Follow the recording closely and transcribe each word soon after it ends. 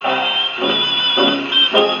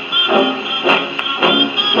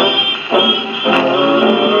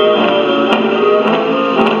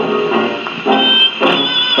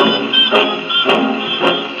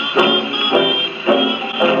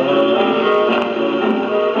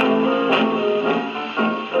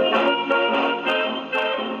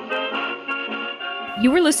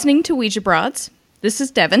You were listening to Ouija Broads. This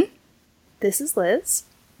is Devin. This is Liz.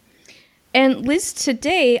 And Liz,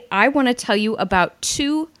 today I want to tell you about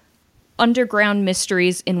 2 underground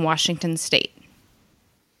mysteries in Washington State.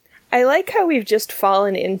 I like how we've just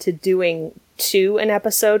fallen into doing 2 an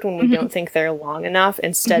episode when we don't think they're long enough,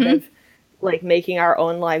 instead of like making our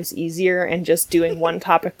own lives easier and just doing one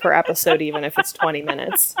topic per episode, even if it's 20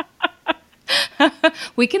 minutes.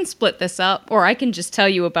 We can split this up, or I can just tell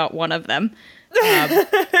you about one of them.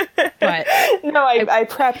 But no, I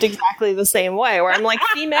prepped exactly the same way, where I'm like,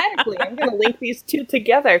 thematically, I'm going to link these 2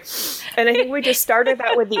 together. And I think we just started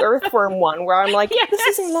that with the earthworm one, where I'm like, this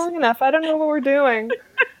isn't long enough. I don't know what we're doing.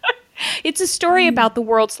 It's a story about the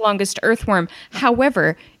world's longest earthworm.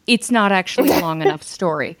 However, it's not actually a long enough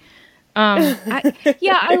story.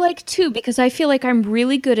 I like 2 because I feel like I'm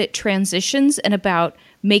really good at transitions and about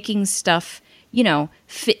making stuff, you know,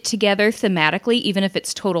 fit together thematically, even if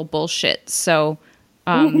it's total bullshit. So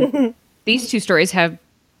these 2 stories have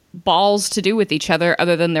balls to do with each other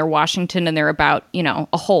than they're Washington and they're about, you know,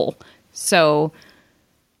 a hole. So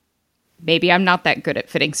maybe I'm not that good at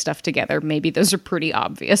fitting stuff together. Maybe those are pretty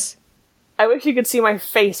obvious. I wish you could see my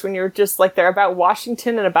face when you're just like, they're about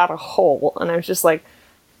Washington and about a hole. And I was just like,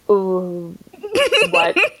 ooh,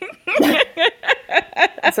 what?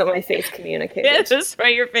 That's what my face communicated. Yeah, that's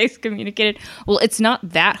what your face communicated. Well, it's not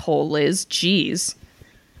that hole, Liz. Jeez.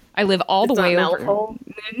 I live all the way over. Hole?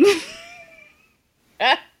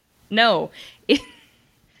 No.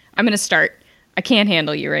 I'm going to start. I can't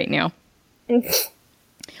handle you right now.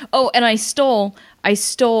 Oh, and I stole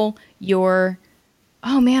your...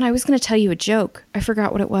 Oh, man, I was going to tell you a joke. I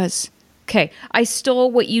forgot what it was. Okay, I stole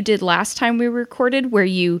what you did last time we recorded, where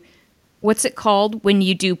you... What's it called when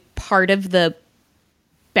you do part of the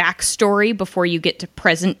backstory before you get to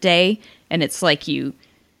present day? And it's like you...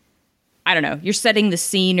 I don't know, you're setting the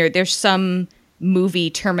scene, or there's some movie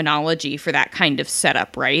terminology for that kind of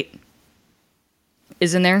setup, right?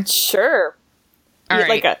 Isn't there? Sure. All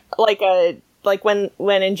right. Like when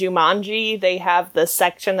in Jumanji they have the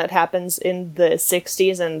section that happens in the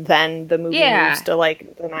 60s and then the movie moves to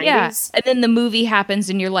like the 90s. Yeah. And then the movie happens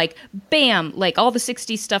and you're like, bam, like all the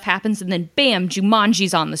 60s stuff happens and then bam,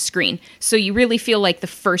 Jumanji's on the screen. So you really feel like the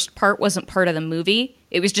first part wasn't part of the movie.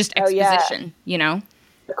 It was just exposition, you know?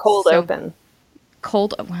 The cold open.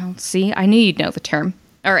 Well, see, I knew you'd know the term.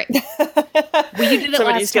 All right. Well, you did it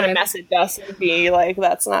Somebody's going to message us and be like,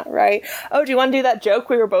 that's not right. Oh, do you want to do that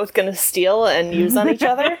joke we were both going to steal and use on each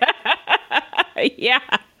other? Yeah.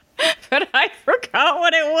 But I forgot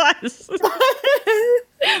what it was.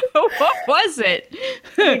 What was it?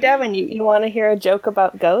 Hey, Devin, you want to hear a joke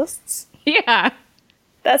about ghosts? Yeah.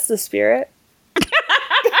 That's the spirit.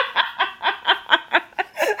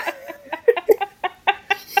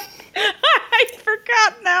 I'd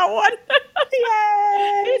forgotten that one.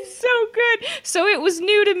 Yay! It's so good. So it was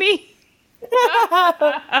new to me.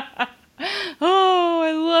 Oh,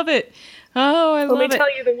 I love it. Let me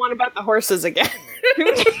tell you the one about the horses again.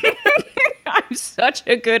 I'm such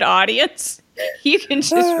a good audience. You can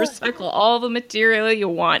just recycle all the material you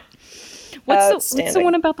want. What's the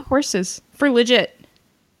one about the horses? For legit.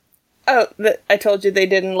 Oh, I told you they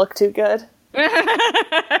didn't look too good.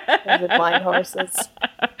 The blind horses.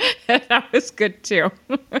 That was good too.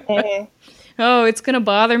 Oh, it's going to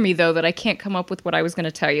bother me, though, that I can't come up with what I was going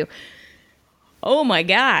to tell you. Oh, my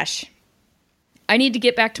gosh. I need to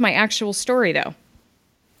get back to my actual story, though.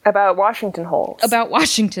 About Washington holes. About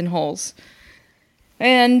Washington holes.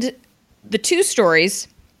 And the 2 stories,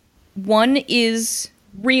 one is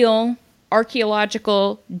real,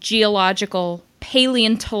 archaeological, geological,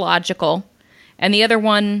 paleontological, and the other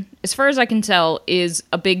one, as far as I can tell, is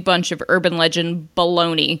a big bunch of urban legend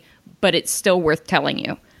baloney, but it's still worth telling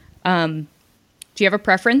you. Do you have a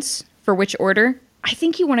preference for which order? I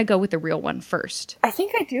think you want to go with the real one first. I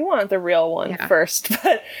think I do want the real one first,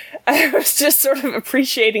 but I was just sort of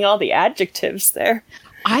appreciating all the adjectives there.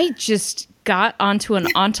 I just got onto an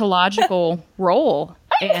ontological roll.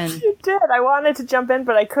 And You did. I wanted to jump in,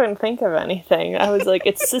 but I couldn't think of anything. I was like,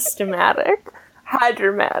 it's systematic,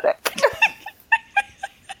 hydromatic.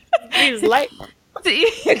 Grease lightning.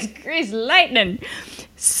 Grease lightning.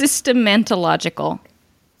 Systematological.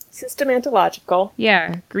 Systematological.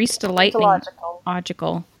 Yeah, grease to lightning.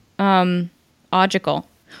 Ogical. Ogical.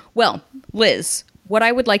 Well, Liz, what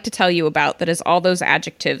I would like to tell you about that is all those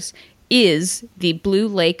adjectives is the Blue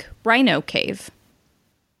Lake Rhino Cave.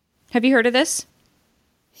 Have you heard of this?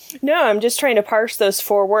 No, I'm just trying to parse those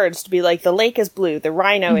 4 words to be like, the lake is blue, the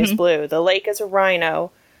rhino is blue, the lake is a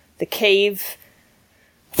rhino, the cave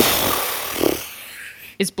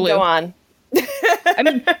is blue. Go on. I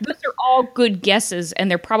mean, those are all good guesses, and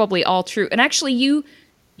they're probably all true. And actually, you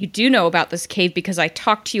You do know about this cave because I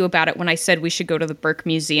talked to you about it when I said we should go to the Burke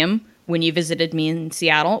Museum when you visited me in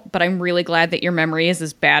Seattle, but I'm really glad that your memory is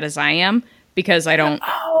as bad as I am because I don't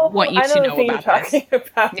want you to know about this.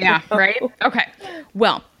 About yeah, right? Okay.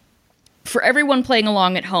 Well, for everyone playing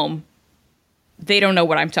along at home, they don't know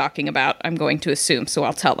what I'm talking about, I'm going to assume, so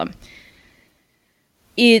I'll tell them.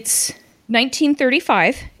 It's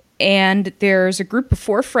 1935, and there's a group of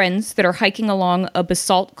 4 friends that are hiking along a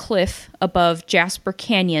basalt cliff above Jasper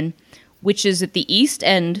Canyon, which is at the east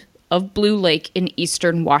end of Blue Lake in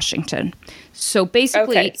eastern Washington. So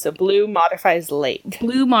basically... Okay, so Blue modifies lake.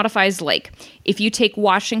 Blue modifies lake. If you take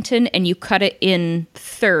Washington and you cut it in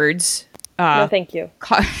thirds... no, thank you.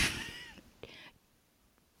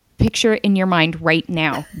 Picture it in your mind right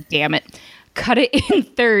now, damn it. Cut it in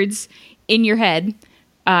thirds in your head,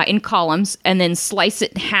 in columns, and then slice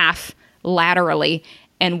it in half laterally.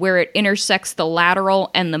 And where it intersects the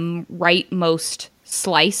lateral and the rightmost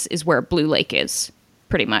slice is where Blue Lake is,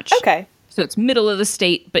 pretty much. Okay. So it's middle of the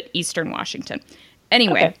state, but eastern Washington.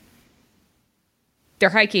 Anyway, They're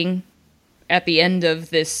hiking at the end of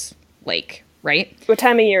this lake, right? What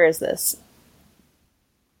time of year is this?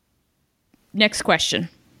 Next question.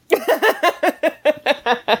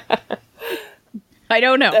 I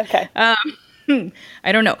don't know. Okay.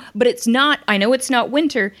 I don't know. But it's not, I know it's not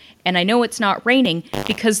winter, and I know it's not raining,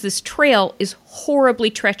 because this trail is horribly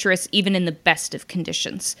treacherous even in the best of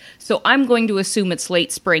conditions. So I'm going to assume it's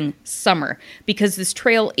late spring, summer, because this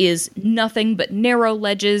trail is nothing but narrow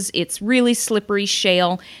ledges, it's really slippery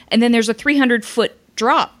shale, and then there's a 300-foot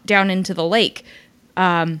drop down into the lake.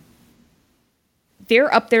 They're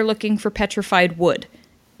up there looking for petrified wood,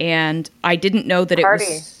 and I didn't know that it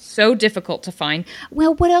was so difficult to find.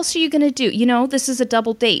 Well, what else are you going to do? You know, this is a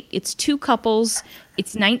double date. It's two couples.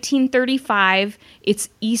 It's 1935. It's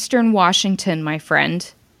Eastern Washington, my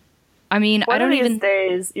friend. I mean, I don't even... One of these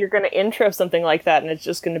days, you're going to intro something like that, and it's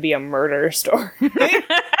just going to be a murder story.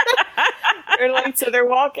 So they're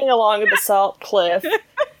walking along a basalt cliff,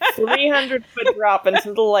 300-foot drop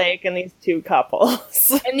into the lake, and these two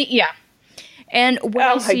couples. And what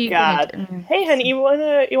else are you gonna do? Hey, honey, you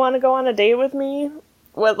wanna go on a date with me?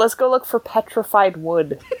 Well, let's go look for petrified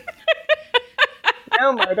wood.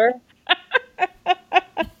 No murder.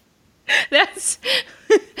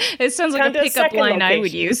 It sounds like a pickup line I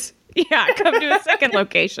would use. Yeah, come to a second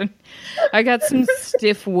location. I got some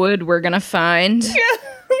stiff wood we're gonna find.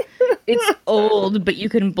 It's old, but you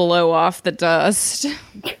can blow off the dust.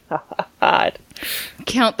 God.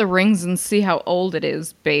 Count the rings and see how old it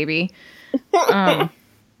is, baby. Do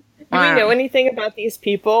we know anything about these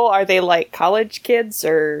people? Are they like college kids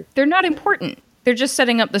or? They're not important. They're just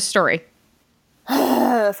setting up the story.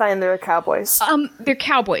 Fine, they're cowboys. They're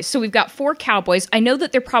cowboys. So we've got 4 cowboys. I know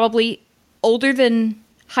that they're probably older than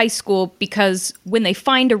high school because when they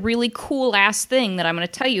find a really cool ass thing that I'm going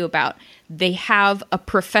to tell you about, they have a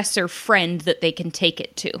professor friend that they can take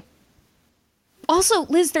it to. Also,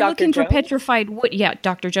 Liz, they're looking for petrified wood. Yeah,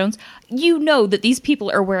 Dr. Jones. You know that these people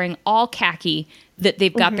are wearing all khaki, that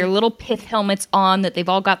they've got their little pith helmets on, that they've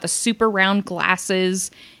all got the super round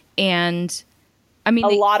glasses, and I mean... a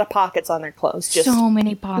lot of pockets on their clothes. Just so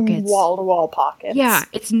many pockets. Wall-to-wall pockets. Yeah,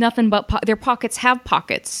 it's nothing but... their pockets have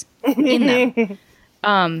pockets in them.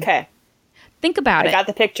 Okay. Think about it. I got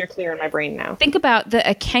the picture clear in my brain now. Think about that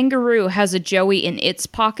a kangaroo has a joey in its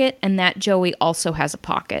pocket, and that joey also has a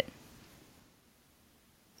pocket.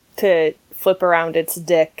 To flip around its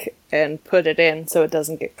dick and put it in so it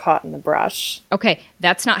doesn't get caught in the brush. Okay,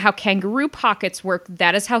 that's not how kangaroo pockets work.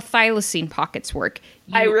 That is how thylacine pockets work.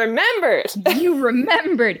 I remembered. You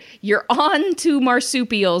remembered. You're on to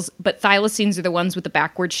marsupials, but thylacines are the ones with the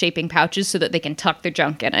backward shaping pouches so that they can tuck their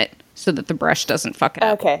junk in it so that the brush doesn't fuck it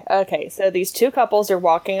up. Okay. So these two couples are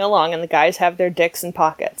walking along and the guys have their dicks in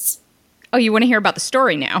pockets. Oh, you want to hear about the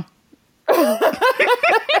story now?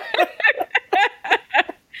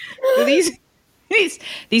 So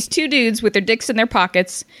these two dudes with their dicks in their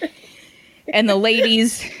pockets, and the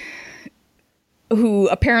ladies who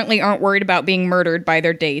apparently aren't worried about being murdered by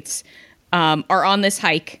their dates are on this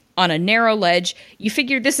hike on a narrow ledge. You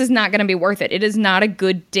figure this is not going to be worth it. It is not a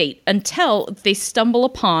good date until they stumble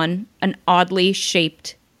upon an oddly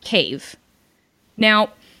shaped cave.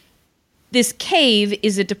 Now, this cave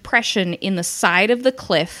is a depression in the side of the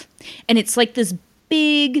cliff, and it's like this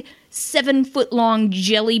big 7-foot-long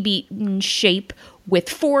jelly bean shape with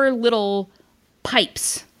 4 little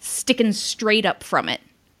pipes sticking straight up from it.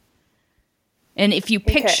 And if you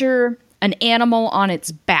picture an animal on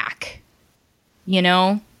its back, you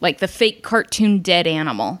know, like the fake cartoon dead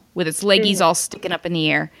animal with its leggies all sticking up in the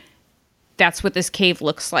air, that's what this cave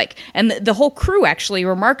looks like. And the whole crew actually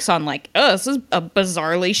remarks on like, oh, this is a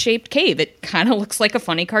bizarrely shaped cave. It kind of looks like a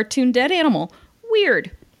funny cartoon dead animal. Weird.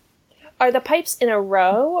 Are the pipes in a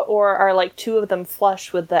row, or are like two of them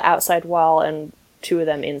flush with the outside wall and two of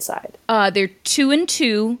them inside? They're 2 and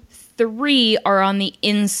 2. 3 are on the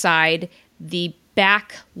inside. The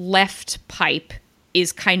back left pipe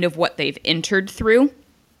is kind of what they've entered through.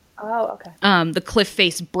 Oh, okay. The cliff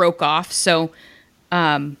face broke off, so...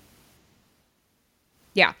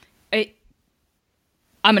 yeah,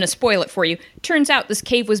 I'm going to spoil it for you. Turns out this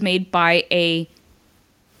cave was made by a,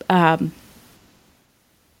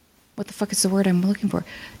 what the fuck is the word I'm looking for?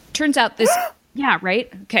 Turns out this, yeah,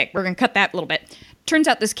 right? Okay, we're going to cut that a little bit. Turns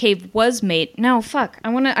out this cave was made, no, fuck,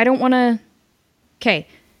 I don't want to, okay,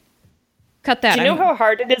 cut that. Do you know how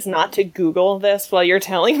hard it is not to Google this while you're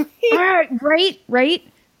telling me? Right?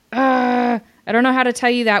 I don't know how to tell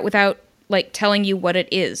you that without, like, telling you what it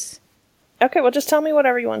is. Okay, well, just tell me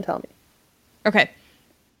whatever you want to tell me. Okay.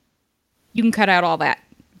 You can cut out all that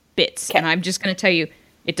bits. Okay. And I'm just going to tell you,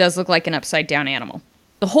 it does look like an upside-down animal.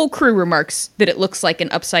 The whole crew remarks that it looks like an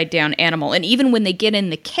upside-down animal. And even when they get in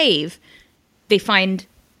the cave, they find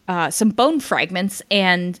some bone fragments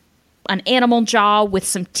and an animal jaw with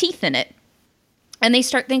some teeth in it. And they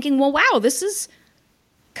start thinking, well, wow, this is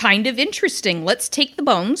kind of interesting. Let's take the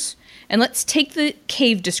bones... and let's take the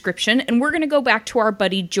cave description, and we're going to go back to our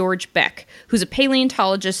buddy George Beck, who's a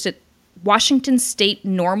paleontologist at Washington State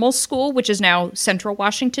Normal School, which is now Central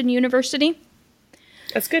Washington University.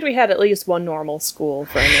 It's good we had at least one normal school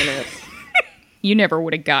for a minute. You never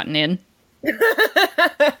would have gotten in.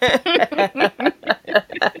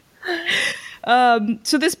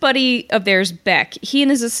 So this buddy of theirs, Beck, he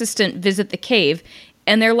and his assistant visit the cave,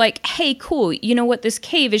 and they're like, hey, cool, you know what? This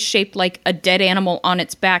cave is shaped like a dead animal on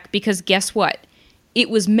its back because guess what? It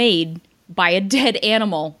was made by a dead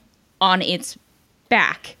animal on its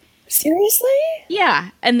back. Seriously? Yeah,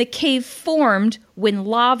 and the cave formed when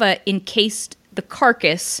lava encased the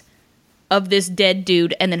carcass of this dead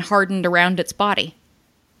dude and then hardened around its body.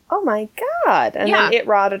 Oh my god. And then it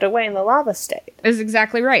rotted away and the lava stayed. That's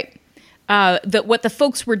exactly right. What the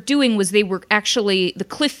folks were doing was they were actually, the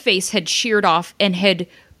cliff face had sheared off and had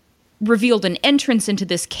revealed an entrance into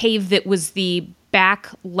this cave that was the back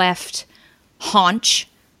left haunch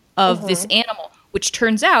of this animal, which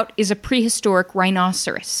turns out is a prehistoric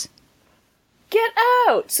rhinoceros. Get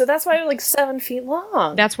out! So that's why it was like 7 feet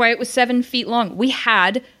long. That's why it was 7 feet long. We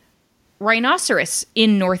had rhinoceros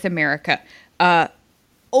in North America.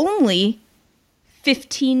 Only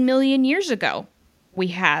 15 million years ago, we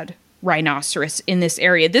had rhinoceros in this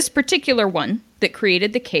area. This particular one that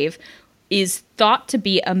created the cave is thought to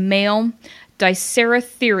be a male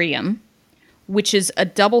Diceratotherium, which is a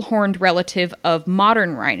double-horned relative of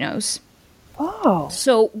modern rhinos. Oh.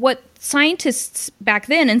 So what scientists back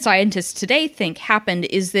then and scientists today think happened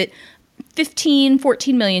is that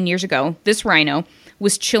 14 million years ago, this rhino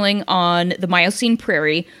was chilling on the Miocene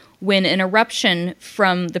prairie when an eruption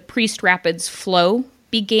from the Priest Rapids flow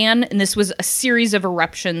began, and this was a series of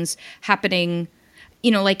eruptions happening,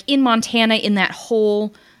 like in Montana in that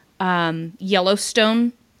whole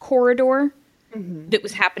Yellowstone corridor that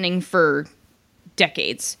was happening for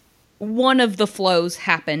decades. One of the flows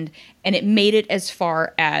happened, and it made it as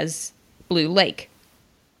far as Blue Lake.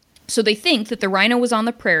 So they think that the rhino was on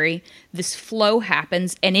the prairie, this flow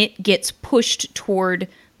happens, and it gets pushed toward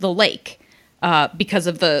the lake because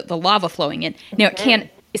of the lava flowing in. Now, it can't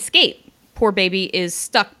escape. Poor baby is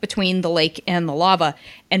stuck between the lake and the lava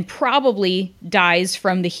and probably dies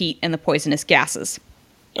from the heat and the poisonous gases.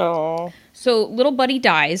 Oh. So little buddy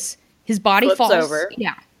dies. His body flips over.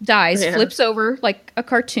 Yeah, dies, flips over like a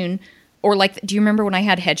cartoon. Or like, do you remember when I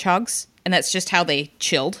had hedgehogs? And that's just how they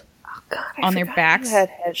chilled on their backs. I had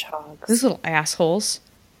hedgehogs. Those little assholes.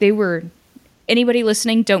 They were... Anybody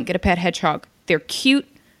listening, don't get a pet hedgehog. They're cute.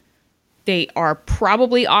 They are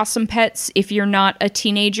probably awesome pets if you're not a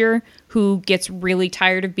teenager who gets really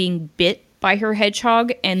tired of being bit by her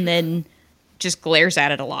hedgehog and then just glares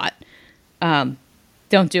at it a lot. Don't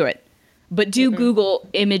do it. But do Google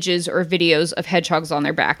images or videos of hedgehogs on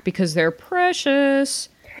their back because they're precious.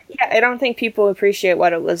 Yeah, I don't think people appreciate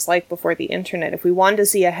what it was like before the internet. If we wanted to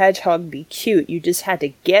see a hedgehog be cute, you just had to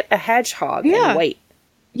get a hedgehog and wait.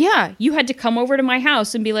 Yeah, you had to come over to my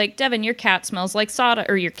house and be like, Devin, your cat smells like sawdust.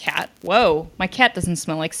 Or your cat. Whoa, my cat doesn't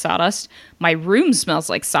smell like sawdust. My room smells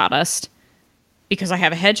like sawdust because I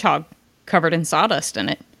have a hedgehog covered in sawdust in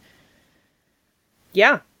it.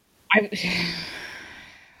 Yeah.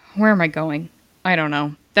 Where am I going? I don't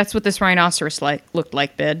know. That's what this rhinoceros looked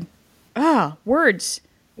like, bid. Words.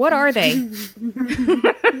 What are they? No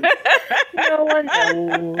one knows.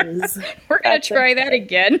 nose. We're going to try that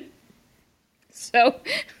again. So,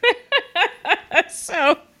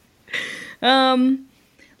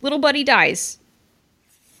 little buddy dies,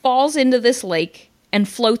 falls into this lake, and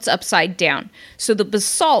floats upside down. So the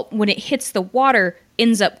basalt, when it hits the water,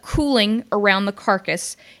 ends up cooling around the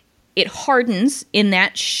carcass. It hardens in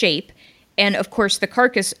that shape. And of course, the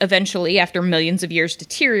carcass eventually, after millions of years,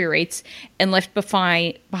 deteriorates and left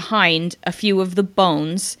behind a few of the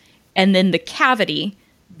bones and then the cavity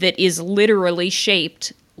that is literally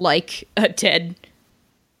shaped like a dead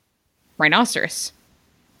rhinoceros.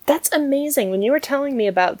 That's amazing. When you were telling me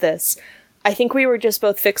about this, I think we were just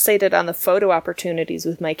both fixated on the photo opportunities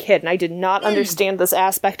with my kid, and I did not understand this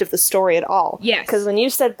aspect of the story at all. Yes. Because when you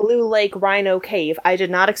said Blue Lake Rhino Cave, I did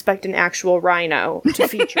not expect an actual rhino to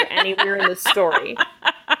feature anywhere in the story.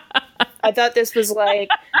 I thought this was like,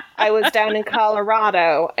 I was down in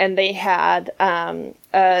Colorado, and they had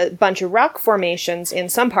a bunch of rock formations in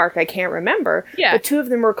some park, I can't remember, but two of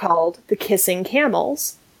them were called the Kissing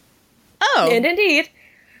Camels. Oh. And indeed,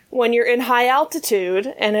 when you're in high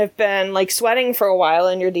altitude and have been like sweating for a while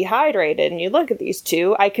and you're dehydrated and you look at these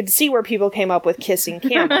two, I could see where people came up with kissing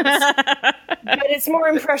camels. But it's more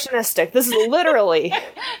impressionistic. This is literally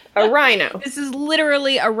a rhino. This is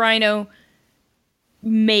literally a rhino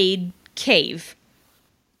made cave.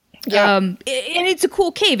 Yeah. And it's a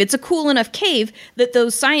cool cave. It's a cool enough cave that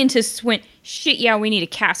those scientists went, shit, yeah, we need a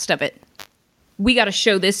cast of it. We got to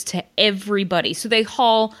show this to everybody. So they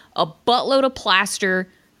haul a buttload of plaster,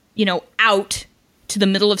 out to the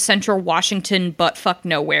middle of central Washington, buttfuck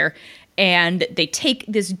nowhere. And they take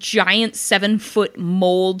this giant 7-foot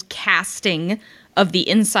mold casting of the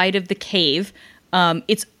inside of the cave.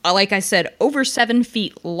 It's, like I said, over 7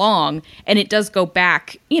 feet long. And it does go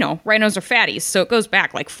back, rhinos are fatties. So it goes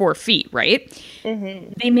back like 4 feet, right?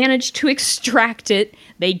 Mm-hmm. They manage to extract it.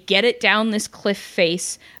 They get it down this cliff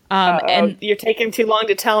face. And you're taking too long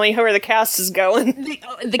to tell me where the cast is going.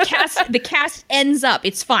 the cast ends up.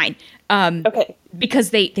 It's fine. Okay. Because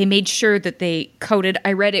they made sure that they coated.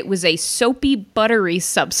 I read it was a soapy, buttery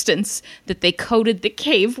substance that they coated the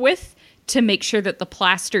cave with to make sure that the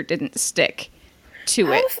plaster didn't stick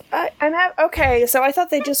to it. Okay, so I thought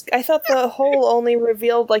the hole only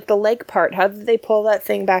revealed like the leg part. How did they pull that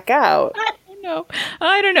thing back out?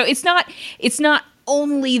 I don't know. It's not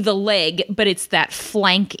only the leg, but it's that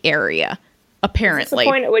flank area, apparently. Is this the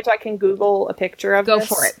point at which I can Google a picture of Go this?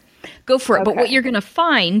 for it. Go for it. Okay. But what you're going to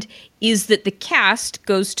find is that the cast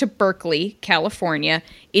goes to Berkeley, California.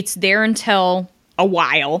 It's there until a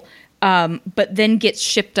while, but then gets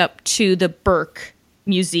shipped up to the Burke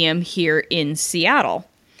Museum here in Seattle.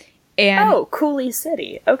 And Cooley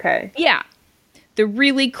City. Okay. Yeah. The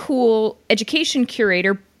really cool education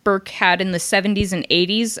curator Burke had in the 70s and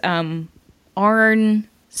 80s, Arne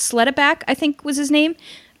Sledeback, I think was his name.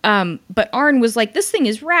 But Arne was like, this thing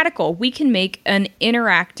is radical. We can make an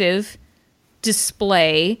interactive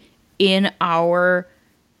display in our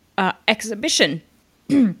exhibition.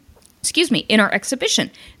 Excuse me, in our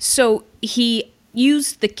exhibition. So he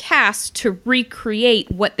used the cast to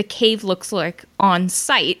recreate what the cave looks like on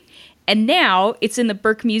site. And now it's in the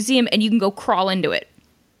Burke Museum and you can go crawl into it.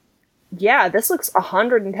 Yeah, this looks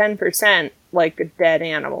 110% like a dead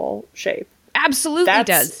animal shape. Absolutely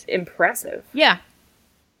does. Impressive. Yeah.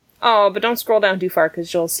 Oh, but don't scroll down too far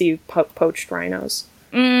because you'll see poached rhinos.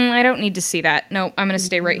 I don't need to see that. No, I'm going to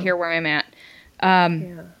stay right here where I'm at.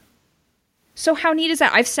 Yeah. So how neat is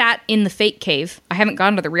that? I've sat in the fake cave. I haven't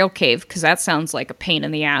gone to the real cave because that sounds like a pain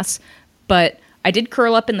in the ass. But I did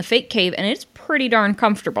curl up in the fake cave and it's pretty darn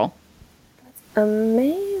comfortable. That's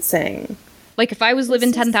amazing. Like if I was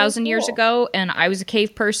living 10,000 so years cool. ago and I was a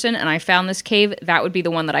cave person and I found this cave, that would be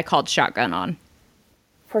the one that I called shotgun on.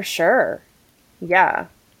 For sure. Yeah.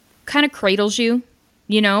 Kind of cradles you,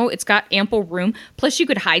 it's got ample room. Plus you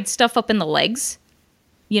could hide stuff up in the legs,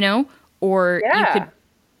 or you could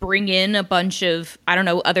bring in a bunch of,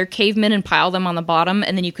 other cavemen and pile them on the bottom.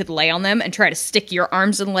 And then you could lay on them and try to stick your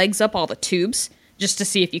arms and legs up all the tubes just to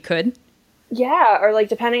see if you could. Yeah, or like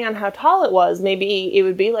depending on how tall it was, maybe it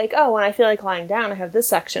would be like, oh, when I feel like lying down, I have this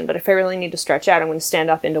section, but if I really need to stretch out, I'm going to stand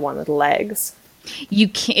up into one of the legs. You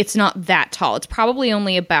can't. It's not that tall. It's probably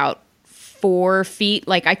only about 4 feet.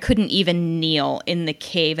 Like I couldn't even kneel in the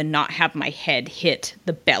cave and not have my head hit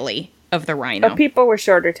the belly of the rhino. But people were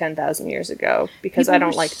shorter 10,000 years ago because People I don't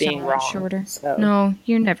were like being so wrong. Shorter. So. No,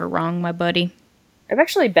 you're never wrong, my buddy. I've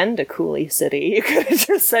actually been to Cooley City. You could have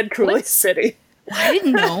just said Cooley City. I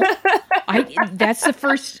didn't know. That's the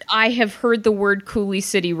first I have heard the word Cooley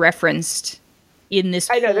City referenced in this.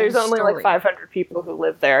 I know there's only story. like 500 people who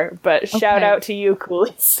live there, but shout out to you,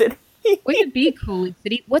 Cooley City. Wouldn't it be cool, Leaf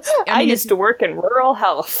City? I used to work in rural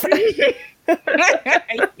health.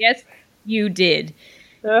 Yes, you did.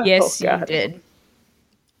 Yes, you did.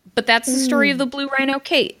 But that's the story of the Blue Rhino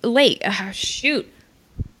Lake. Shoot.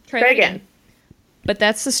 Try again. But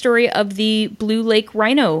that's the story of the Blue Lake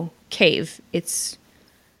Rhino Cave. It's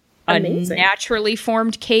amazing. A naturally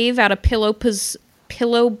formed cave out of pillow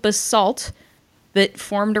basalt that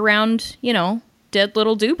formed around, dead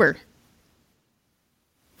little Doober.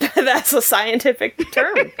 That's a scientific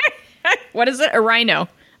term. What is it? A rhino.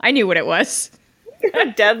 I knew what it was.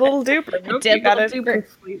 A dead little Doober. Nope, dead little Doober.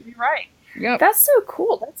 Completely right. Yep. That's so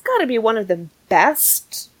cool. That's got to be one of the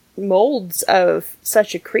best molds of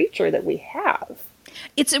such a creature that we have.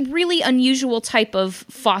 It's a really unusual type of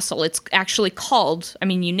fossil. It's actually called,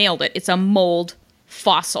 you nailed it, it's a mold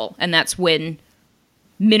fossil. And that's when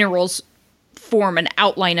minerals form an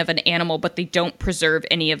outline of an animal, but they don't preserve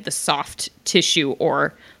any of the soft tissue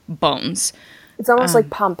or bones. It's almost like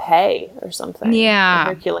Pompeii or something. Yeah.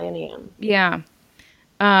 Herculaneum. Yeah.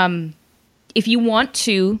 If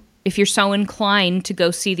you're so inclined to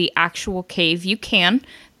go see the actual cave, you can.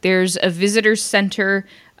 There's a visitor center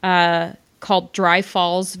called Dry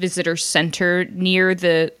Falls Visitor Center near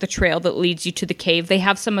the trail that leads you to the cave. They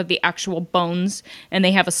have some of the actual bones, and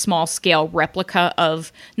they have a small-scale replica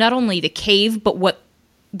of not only the cave, but what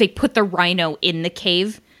they put the rhino in the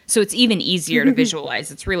cave. So it's even easier to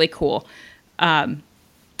visualize. It's really cool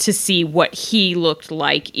to see what he looked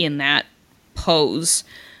like in that pose.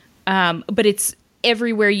 But it's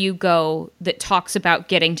everywhere you go that talks about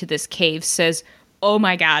getting to this cave says, oh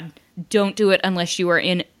my God, don't do it unless you are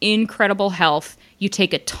in incredible health. You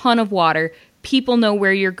take a ton of water. People know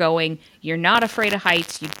where you're going. You're not afraid of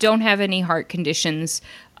heights. You don't have any heart conditions.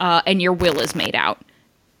 And your will is made out.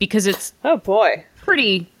 Because it's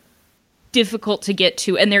pretty difficult to get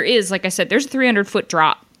to. And there is, like I said, there's a 300-foot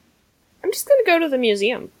drop. I'm just going to go to the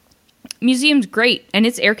museum. Museum's great, and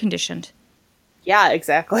it's air-conditioned. Yeah,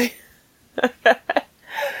 exactly.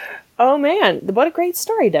 Oh, man. What a great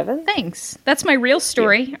story, Devin. Thanks. That's my real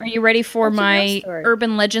story. Are you ready for my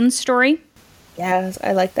urban legends story? Yes,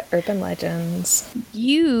 I like the urban legends.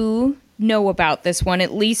 You know about this one,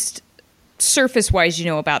 at least surface-wise you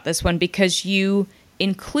know about this one, because you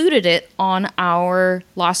included it on our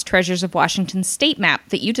Lost Treasures of Washington State map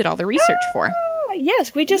that you did all the research for.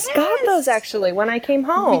 Yes, we just got those, actually, when I came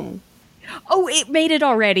home. Oh, it made it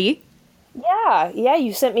already? Yeah,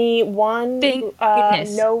 you sent me one no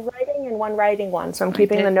writing and one writing one. So I'm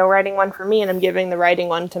keeping the no writing one for me, and I'm giving the writing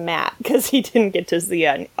one to Matt, because he didn't get to see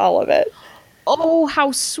all of it. Oh,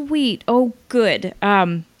 how sweet. Oh, good.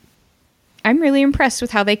 I'm really impressed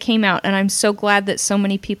with how they came out, and I'm so glad that so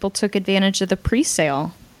many people took advantage of the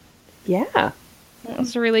pre-sale. Yeah. That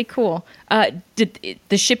was really cool.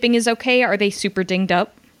 The shipping is okay? Are they super dinged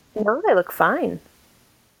up? No, they look fine.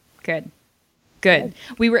 Good.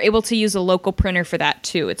 We were able to use a local printer for that,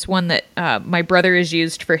 too. It's one that my brother has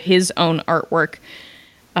used for his own artwork,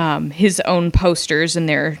 his own posters, and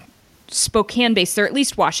they're Spokane-based. They're at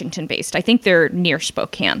least Washington-based. I think they're near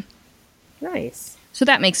Spokane. Nice. So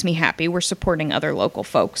that makes me happy. We're supporting other local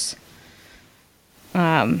folks.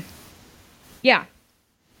 Yeah.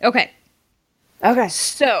 Okay.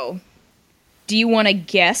 So, do you want to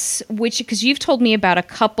guess which... Because you've told me about a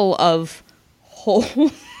couple of holes...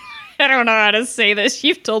 I don't know how to say this.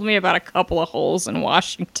 You've told me about a couple of holes in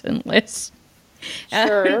Washington, Liz.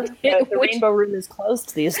 Sure. But the Rainbow Room is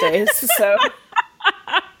closed these days, so...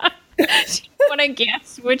 Do you want to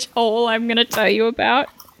guess which hole I'm going to tell you about?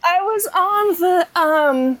 I was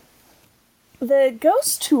on the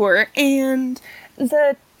ghost tour, and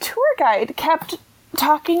the tour guide kept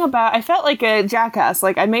talking about... I felt like a jackass.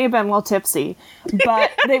 Like, I may have been a little tipsy, but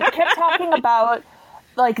they kept talking about...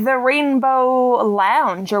 like the Rainbow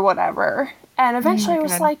Lounge or whatever. And eventually I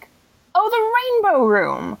was like, oh, the Rainbow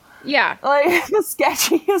Room. Yeah. Like the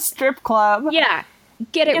sketchiest strip club. Yeah.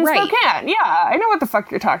 Get it right. In Spokane. Yeah, I know what the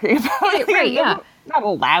fuck you're talking about. Get it right, yeah. Not a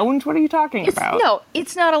lounge. What are you talking about? No,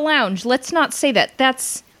 it's not a lounge. Let's not say that.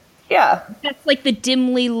 That's like the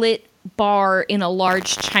dimly lit bar in a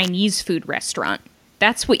large Chinese food restaurant.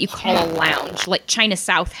 That's what you call a lounge. Like China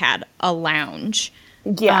South had a lounge.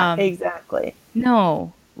 Yeah, exactly.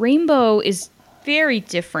 No, Rainbow is very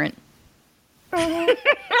different. Okay,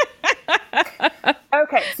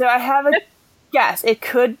 so I have a guess. It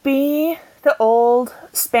could be the old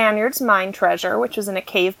Spaniards' mine treasure, which was in a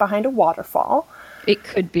cave behind a waterfall. It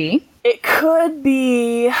could be. It could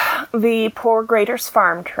be the poor Grader's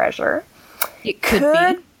farm treasure. It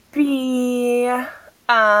could be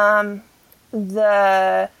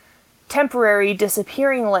the temporary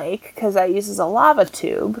disappearing lake, because that uses a lava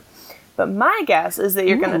tube. But my guess is that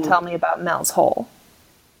you're going to tell me about Mel's Hole.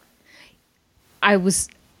 I was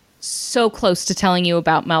so close to telling you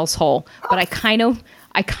about Mel's Hole, but I kind of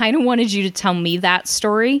wanted you to tell me that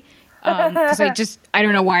story. Because I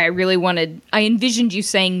don't know why I envisioned you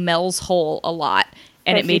saying Mel's Hole a lot,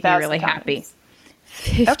 and it made me really happy.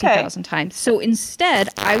 50,000 times. So instead,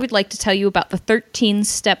 I would like to tell you about the 13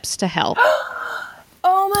 Steps to Hell.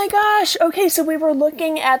 Oh my gosh. Okay, so we were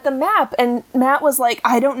looking at the map, and Matt was like,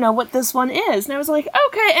 I don't know what this one is. And I was like,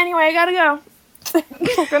 okay, anyway, I gotta go.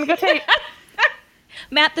 I'm gonna go take.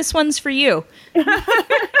 Matt, this one's for you.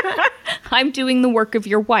 I'm doing the work of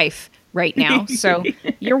your wife right now, so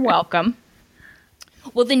you're welcome.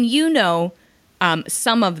 Well, then you know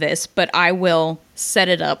some of this, but I will set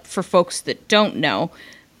it up for folks that don't know.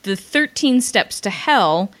 The 13 Steps to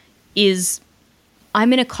Hell is, I'm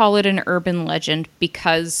going to call it an urban legend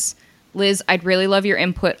because, Liz, I'd really love your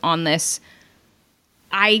input on this.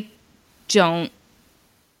 I don't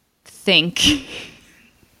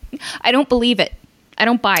believe it. I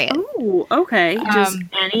don't buy it. Oh, okay. Just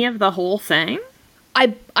any of the whole thing?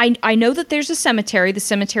 I know that there's a cemetery. The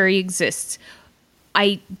cemetery exists.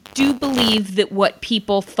 I do believe that what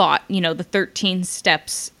people thought, the 13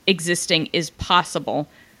 steps existing is possible.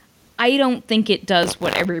 I don't think it does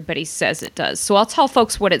what everybody says it does. So I'll tell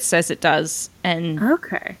folks what it says it does, and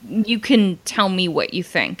you can tell me what you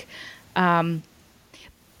think. But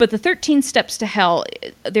the 13 Steps to Hell,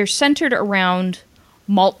 they're centered around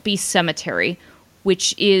Maltby Cemetery,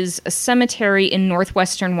 which is a cemetery in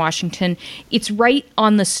northwestern Washington. It's right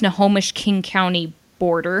on the Snohomish-King County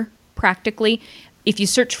border, practically. If you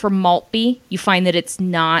search for Maltby, you find that it's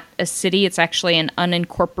not a city. It's actually an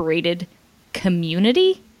unincorporated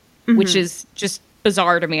community, which is just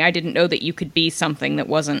bizarre to me. I didn't know that you could be something that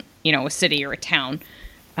wasn't, a city or a town.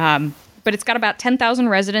 But it's got about 10,000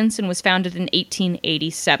 residents and was founded in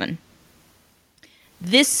 1887.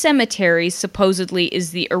 This cemetery supposedly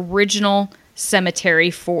is the original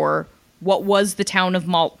cemetery for what was the town of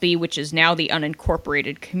Maltby, which is now the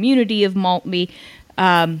unincorporated community of Maltby.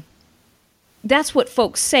 That's what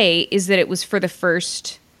folks say, is that it was for the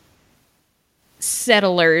first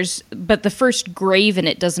settlers, but the first grave in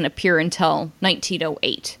it doesn't appear until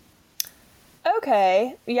 1908.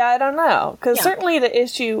 Okay. Yeah, I don't know. Because certainly the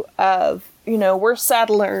issue of, we're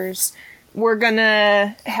settlers, we're going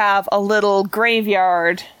to have a little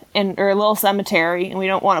graveyard or a little cemetery, and we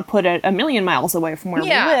don't want to put it a million miles away from where we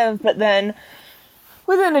live, but then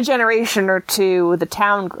within a generation or two, the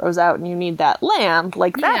town grows out and you need that land.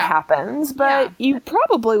 That happens, but you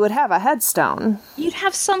probably would have a headstone. You'd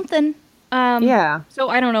have something. So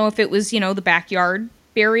I don't know if it was, the backyard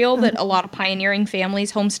burial that a lot of pioneering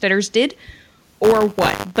families, homesteaders did, or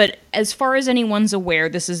what. But as far as anyone's aware,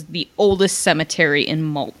 this is the oldest cemetery in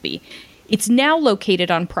Maltby. It's now located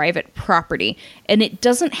on private property, and it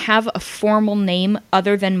doesn't have a formal name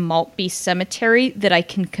other than Maltby Cemetery that I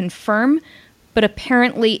can confirm, but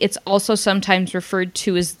apparently it's also sometimes referred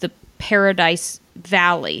to as the Paradise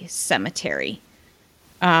Valley Cemetery.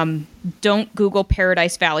 Don't Google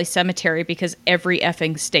Paradise Valley Cemetery because every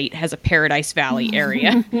effing state has a Paradise Valley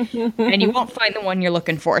area, and you won't find the one you're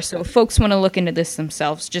looking for. So if folks want to look into this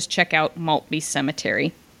themselves, just check out Maltby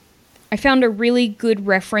Cemetery. I found a really good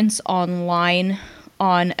reference online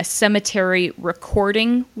on a cemetery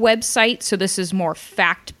recording website. So this is more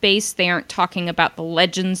fact-based. They aren't talking about the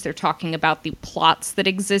legends. They're talking about the plots that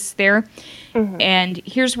exist there. And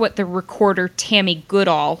here's what the recorder Tammy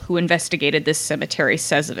Goodall, who investigated this cemetery,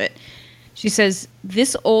 says of it. She says,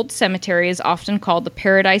 "This old cemetery is often called the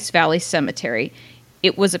Paradise Valley Cemetery.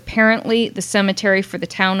 It was apparently the cemetery for the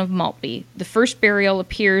town of Maltby. The first burial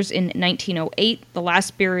appears in 1908. The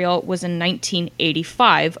last burial was in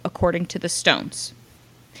 1985, according to the stones.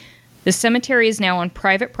 The cemetery is now on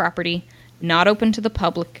private property, not open to the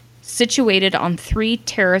public, situated on 3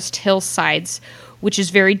 terraced hillsides, which is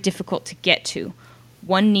very difficult to get to.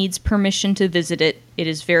 One needs permission to visit it. It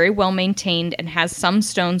is very well maintained and has some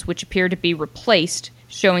stones which appear to be replaced,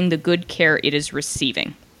 showing the good care it is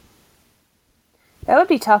receiving." That would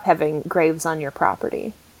be tough, having graves on your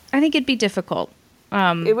property. I think it'd be difficult.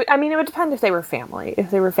 It would depend if they were family.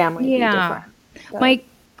 If they were family, it'd be different. But my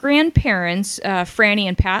grandparents, Franny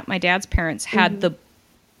and Pat, my dad's parents, had the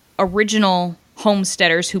original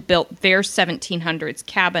homesteaders who built their 1700s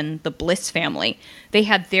cabin, the Bliss family. They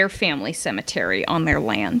had their family cemetery on their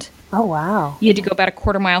land. Oh, wow. You had to go about a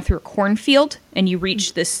quarter mile through a cornfield, and you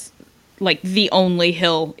reached this, the only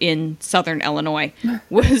hill in southern Illinois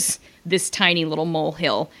was this tiny little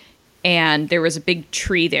molehill. And there was a big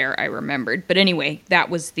tree there, I remembered. But anyway, that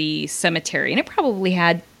was the cemetery. And it probably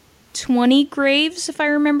had 20 graves, if I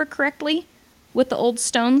remember correctly, with the old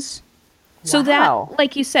stones. So Wow. that,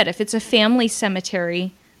 like you said, if it's a family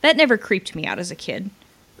cemetery, that never creeped me out as a kid.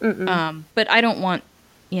 But I don't want,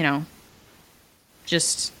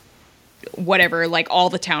 just whatever, like all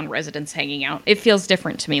the town residents hanging out. It feels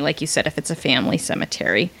different to me, like you said, if it's a family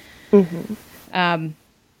cemetery. But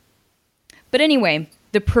anyway,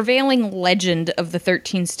 the prevailing legend of the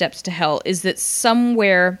 13 Steps to Hell is that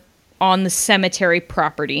somewhere on the cemetery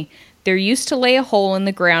property, there used to lay a hole in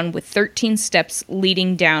the ground with 13 steps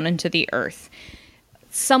leading down into the earth.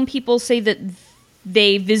 Some people say that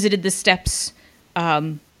they visited the steps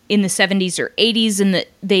in the 70s or 80s and that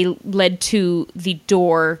they led to the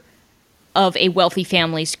door of a wealthy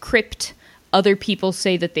family's crypt. Other people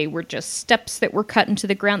say that they were just steps that were cut into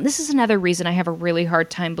the ground. This is another reason I have a really hard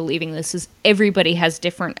time believing this, is everybody has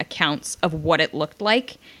different accounts of what it looked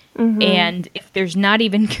like. And if there's not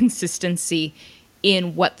even consistency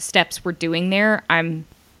in what the steps were doing there, I'm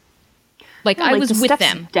like, I was with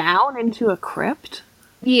them. Down into a crypt?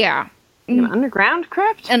 Yeah. An underground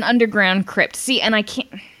crypt? An underground crypt. See, and I can't...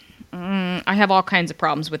 I have all kinds of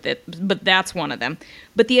problems with it, but that's one of them.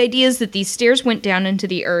 But the idea is that these stairs went down into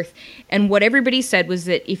the earth, and what everybody said was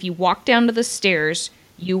that if you walked down to the stairs,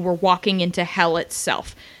 you were walking into hell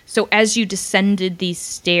itself. So as you descended these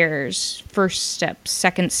stairs, first step,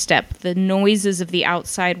 second step, the noises of the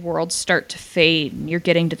outside world start to fade, and you're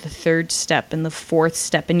getting to the third step and the fourth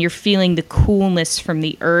step, and you're feeling the coolness from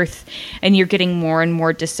the earth, and you're getting more and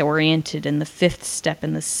more disoriented in the fifth step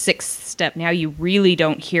and the sixth step. Now you really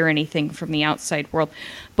don't hear anything from the outside world,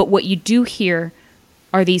 but what you do hear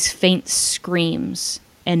are these faint screams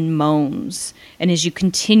and moans. And as you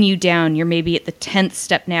continue down, you're maybe at the 10th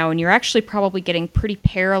step now, and you're actually probably getting pretty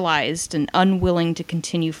paralyzed and unwilling to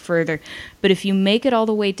continue further. But if you make it all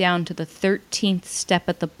the way down to the 13th step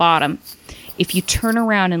at the bottom, if you turn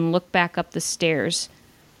around and look back up the stairs,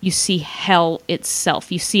 you see hell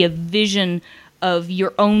itself. You see a vision of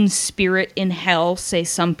your own spirit in hell, say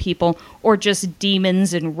some people, or just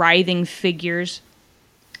demons and writhing figures.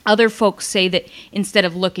 Other folks say that instead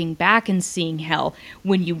of looking back and seeing hell,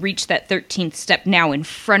 when you reach that 13th step, now in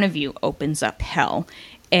front of you opens up hell.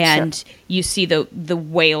 And you see the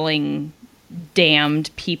wailing, damned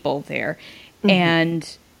people there.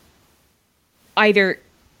 And either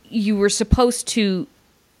you were supposed to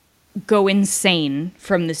go insane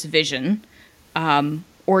from this vision,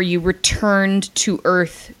 or you returned to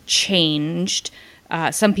Earth changed.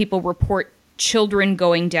 Some people report children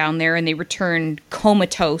going down there and they return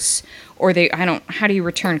comatose, or how do you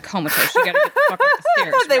return comatose? You gotta get the fuck up the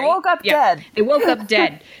stairs, They right? woke up dead. They woke up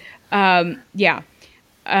dead.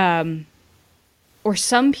 Or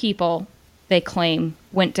some people, they claim,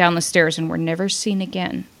 went down the stairs and were never seen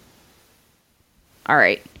again. All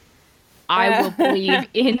right. I will believe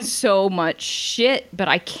in so much shit, but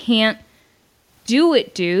I can't do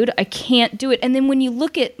it, dude. I can't do it. And then when you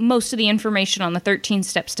look at most of the information on the 13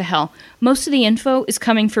 Steps to Hell, most of the info is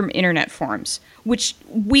coming from internet forums, which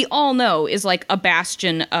we all know is like a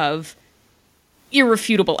bastion of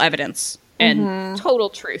irrefutable evidence and total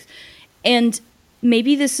truth. And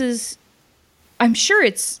maybe this is, I'm sure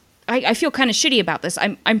it's, I feel kind of shitty about this.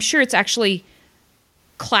 I'm sure it's actually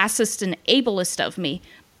classist and ableist of me,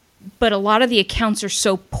 but a lot of the accounts are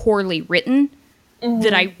so poorly written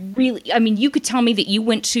that I mean, you could tell me that you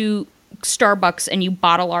went to Starbucks and you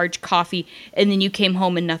bought a large coffee and then you came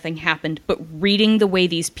home and nothing happened. But reading the way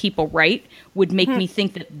these people write would make me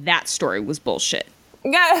think that story was bullshit.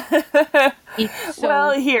 Yeah. So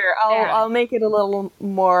well, here, I'll make it a little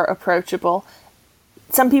more approachable.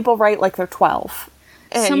 Some people write like they're 12.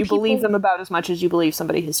 And you believe them about as much as you believe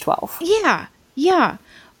somebody who's 12. Yeah. Yeah.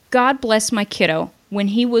 God bless my kiddo. When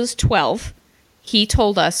he was 12, he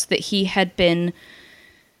told us that he had been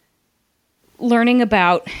learning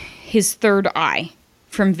about his third eye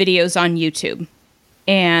from videos on YouTube.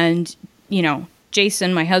 And,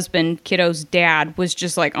 Jason, my husband, kiddo's dad, was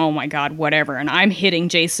just like, oh my God, whatever. And I'm hitting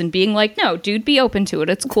Jason being like, no, dude, be open to it.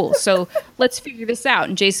 It's cool. So let's figure this out.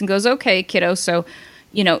 And Jason goes, okay, kiddo. So,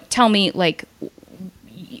 tell me, like,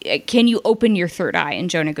 can you open your third eye? And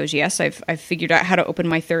Jonah goes, yes, I've figured out how to open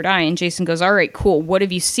my third eye. And Jason goes, all right, cool. What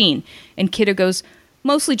have you seen? And kiddo goes,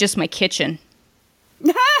 mostly just my kitchen.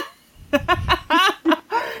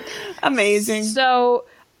 Amazing. So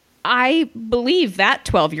I believe that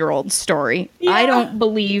 12-year-old story. Yeah. I don't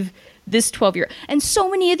believe this 12-year-old. And so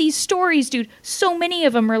many of these stories, dude, so many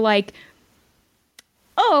of them are like,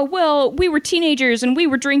 oh, well, we were teenagers and we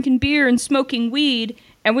were drinking beer and smoking weed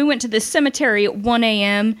and we went to this cemetery at 1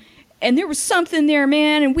 a.m. and there was something there,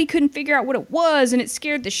 man, and we couldn't figure out what it was and it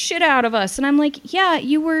scared the shit out of us. And I'm like, yeah,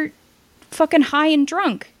 you were fucking high and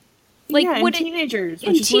drunk. Like, yeah, what teenagers,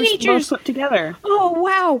 and teenagers put together. Oh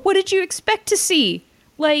wow, what did you expect to see?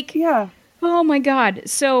 Like, yeah. Oh my god.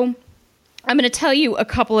 So I'm going to tell you a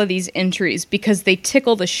couple of these entries because they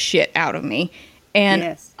tickle the shit out of me. And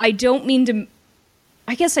yes. I don't mean to.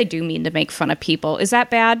 I guess I do mean to make fun of people. Is that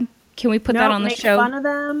bad? Can we put that on the show? Make fun of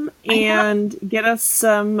them and get us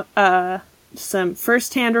some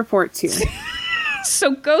first-hand reports here.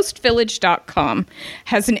 So ghostvillage.com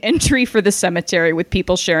has an entry for the cemetery with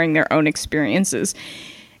people sharing their own experiences.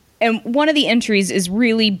 And one of the entries is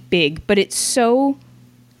really big, but it's so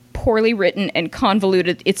poorly written and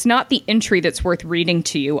convoluted. It's not the entry that's worth reading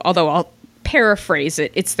to you, although I'll paraphrase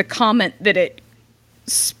it. It's the comment that it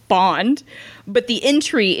spawned. But the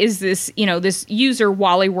entry is this, this user,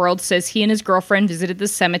 Wally World, says he and his girlfriend visited the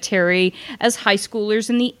cemetery as high schoolers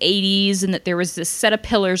in the 80s, and that there was this set of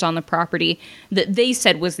pillars on the property that they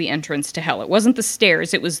said was the entrance to hell. It wasn't the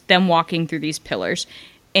stairs, it was them walking through these pillars.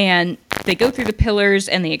 And they go through the pillars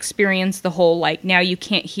and they experience the whole, like, now you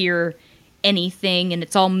can't hear anything and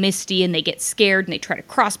it's all misty, and they get scared and they try to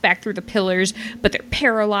cross back through the pillars, but they're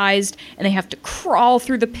paralyzed and they have to crawl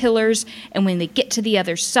through the pillars. And when they get to the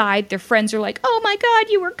other side, their friends are like, oh my god,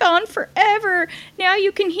 you were gone forever, now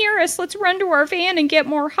you can hear us, let's run to our van and get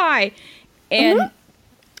more high. And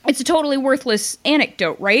it's a totally worthless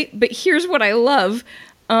anecdote, right? But here's what I love.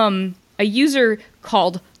 A user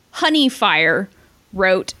called Honeyfire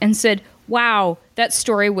wrote and said, wow, that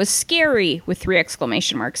story was scary, with 3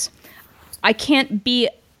 exclamation marks. I can't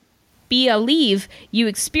believe you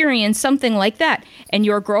experienced something like that. And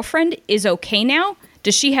your girlfriend is okay now?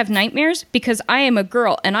 Does she have nightmares? Because I am a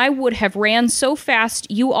girl, and I would have ran so fast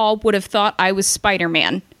you all would have thought I was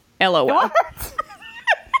Spider-Man. LOL. What?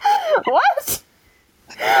 What?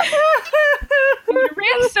 You would have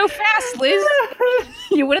ran so fast, Liz.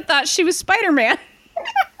 You would have thought she was Spider-Man.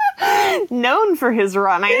 Known for his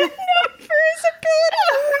running. Known for his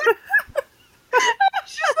ability.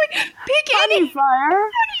 She's like, pick Honeyfire,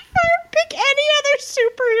 pick any other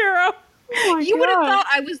superhero. Oh you would have thought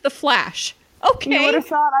I was the Flash. Okay. You would have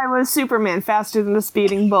thought I was Superman, faster than a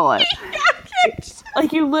speeding bullet.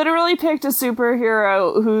 Like, you literally picked a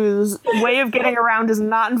superhero whose way of getting around does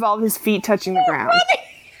not involve his feet touching the ground.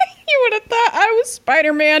 You would have thought I was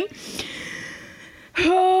Spider-Man.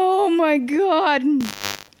 Oh my god.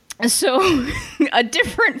 So, a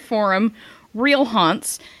different forum, Real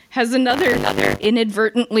Haunts, has another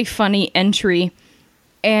inadvertently funny entry,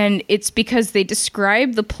 and it's because they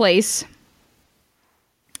describe the place.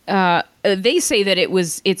 They say that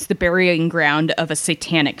it's the burying ground of a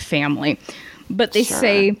satanic family, but they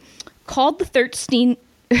say, called the 13.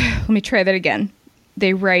 Let me try that again.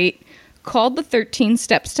 They write, called the 13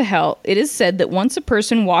 steps to hell. It is said that once a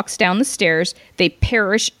person walks down the stairs, they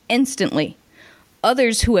perish instantly.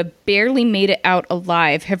 Others who have barely made it out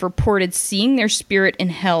alive have reported seeing their spirit in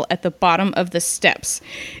hell at the bottom of the steps.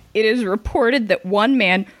 It is reported that one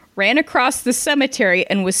man ran across the cemetery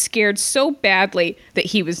and was scared so badly that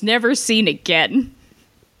he was never seen again.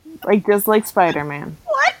 Just like Spider-Man.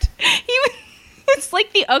 What? It's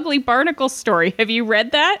like the Ugly Barnacle story. Have you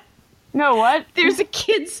read that? No, what? There's a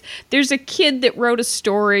kid that wrote a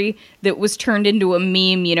story that was turned into a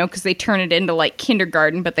meme, because they turn it into like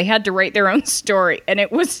kindergarten, but they had to write their own story. And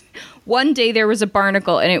it was, one day there was a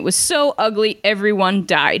barnacle and it was so ugly everyone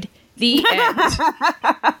died. The end.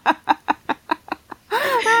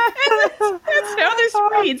 And that's how this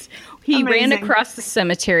reads. He Amazing. ran across the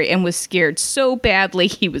cemetery and was scared so badly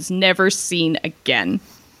he was never seen again.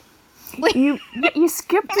 You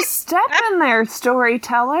skipped a step in there,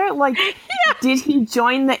 storyteller. Like, Did he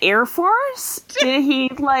join the Air Force? Did he,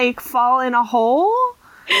 fall in a hole?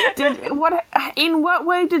 In what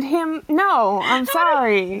way did him... No, I'm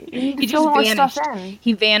sorry. He just vanished.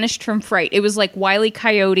 He vanished from fright. It was like Wile E.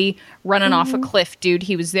 Coyote running off a cliff, dude.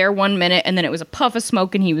 He was there 1 minute, and then it was a puff of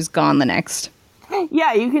smoke, and he was gone the next.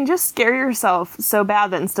 Yeah, you can just scare yourself so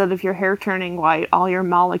bad that instead of your hair turning white, all your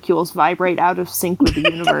molecules vibrate out of sync with the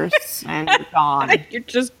universe, and you're gone. You're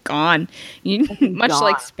just gone. Much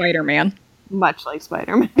like Spider-Man. Much like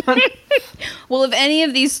Spider-Man. Well, if any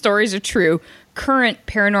of these stories are true, current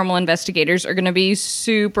paranormal investigators are going to be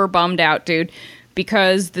super bummed out, dude,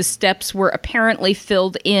 because the steps were apparently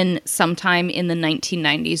filled in sometime in the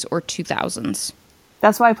 1990s or 2000s.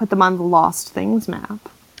 That's why I put them on the Lost Things map.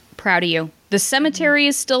 Proud of you. The cemetery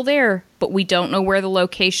is still there, but we don't know where the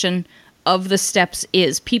location of the steps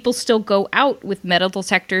is. People still go out with metal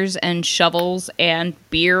detectors and shovels and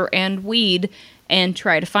beer and weed and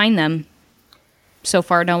try to find them. So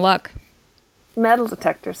far, no luck. Metal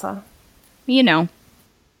detectors, huh?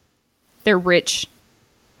 They're rich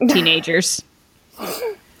teenagers.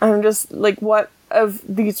 I'm just, what of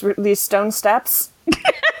these stone steps?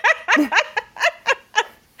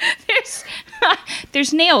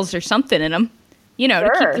 There's nails or something in them, you know, to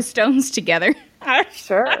keep the stones together.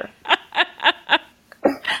 Sure. I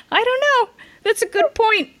don't know. That's a good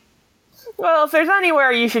point. Well, if there's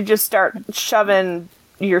anywhere you should just start shoving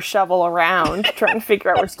your shovel around, trying to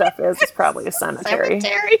figure out where stuff is, it's probably a cemetery.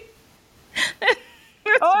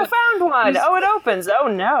 Oh, I found one. Oh, it opens. Oh,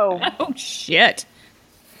 no. Oh, shit.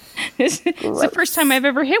 This is the first time I've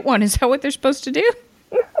ever hit one. Is that what they're supposed to do?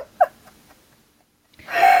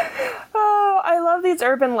 Oh, I love these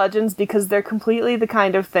urban legends because they're completely the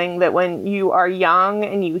kind of thing that when you are young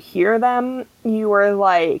and you hear them, you are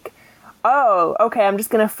like, oh, okay, I'm just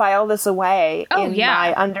going to file this away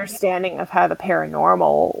my understanding of how the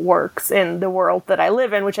paranormal works in the world that I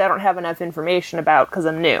live in, which I don't have enough information about because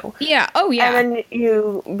I'm new. Yeah, oh yeah. And then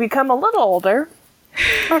you become a little older,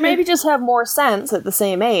 or maybe just have more sense at the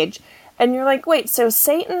same age, and you're like, wait, so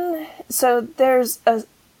Satan, so there's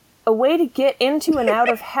a way to get into and out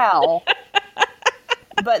of hell,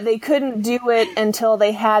 but they couldn't do it until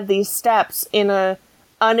they had these steps in a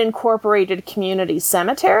unincorporated community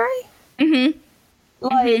cemetery? Mm-hmm.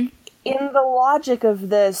 Like, in the logic of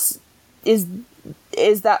this, is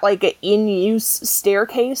that like an in-use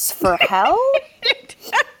staircase for hell?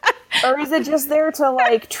 Or is it just there to,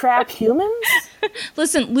 like, trap humans?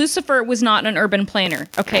 Listen, Lucifer was not an urban planner,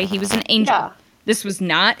 okay? He was an angel. Yeah. This was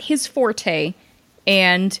not his forte,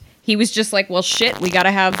 and he was just like, well, shit, we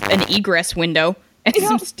gotta have an egress window and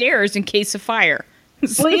some stairs in case of fire.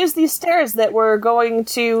 We'll use these stairs that were going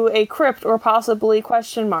to a crypt or possibly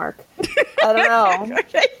question mark. I don't know.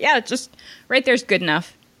 Yeah, just right there's good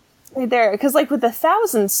enough. Right there. Because, like, with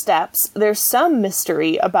 1,000 steps, there's some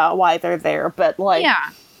mystery about why they're there, but, like,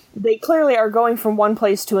 they clearly are going from one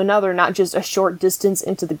place to another, not just a short distance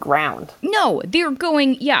into the ground. No, they're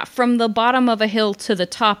going, from the bottom of a hill to the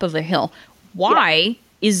top of a hill. Why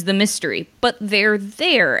is the mystery? But they're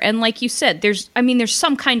there, and like you said, there's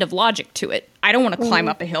some kind of logic to it. I don't want to climb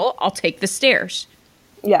up a hill. I'll take the stairs.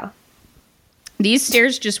 Yeah. These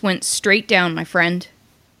stairs just went straight down, my friend.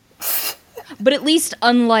 But at least,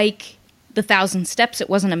 unlike the 1,000 steps, it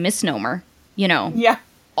wasn't a misnomer, you know? Yeah.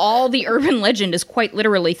 All the urban legend is quite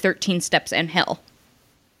literally 13 steps and hell.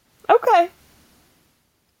 Okay.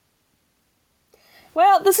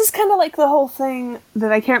 Well, this is kind of like the whole thing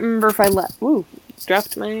that I can't remember if I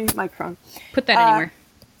dropped my microphone. Put that anywhere.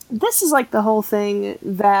 This is like the whole thing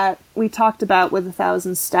that we talked about with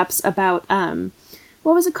 1,000 steps about,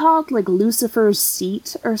 what was it called? Like Lucifer's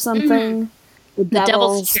seat or something? The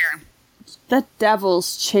devil's chair. The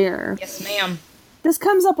devil's chair. Yes, ma'am. This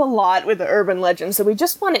comes up a lot with the urban legend, so we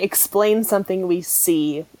just want to explain something we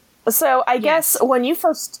see. So I guess when you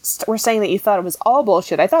first were saying that you thought it was all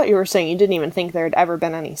bullshit, I thought you were saying you didn't even think there had ever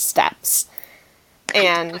been any steps.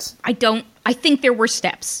 And I think there were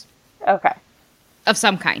steps. Okay. Of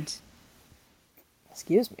some kind.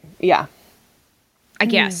 Excuse me. Yeah. I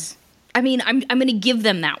guess. I mean, I'm going to give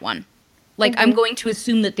them that one. Like, I'm going to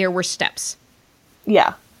assume that there were steps.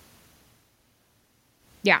 Yeah.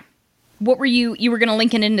 Yeah. What were you were going to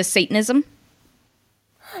link it into Satanism?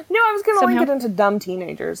 No, I was going to link it into dumb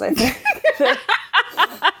teenagers, I think.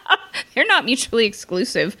 They're not mutually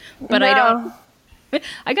exclusive, but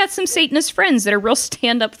I got some Satanist friends that are real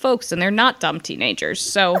stand-up folks, and they're not dumb teenagers,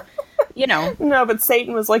 so, you know. No, but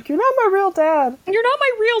Satan was like, you're not my real dad. You're not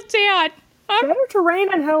my real dad. Better to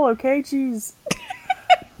reign in hell, okay? Jeez.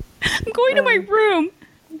 I'm going to my room.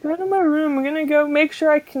 Go to my room. I'm gonna go make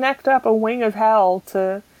sure I connect up a wing of hell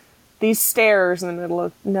to these stairs in the middle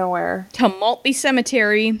of nowhere. To Maltby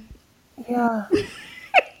Cemetery. Yeah.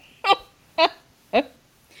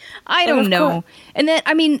 I don't know. And then,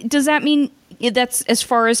 I mean, does that mean that's as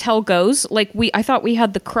far as hell goes? Like, I thought we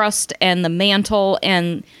had the crust and the mantle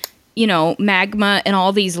and, you know, magma and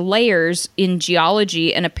all these layers in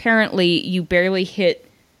geology, and apparently you barely hit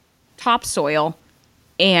topsoil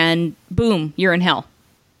and boom, you're in hell.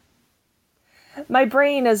 My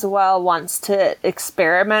brain as well wants to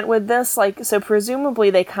experiment with this. Like, so presumably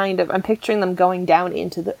they I'm picturing them going down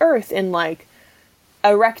into the earth in, like,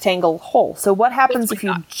 a rectangle hole. So what happens if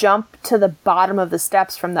you jump to the bottom of the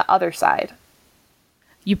steps from the other side?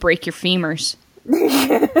 You break your femurs.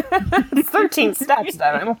 It's 13 steps,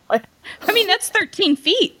 then. I mean, that's 13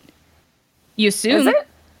 feet. You assume. Is it?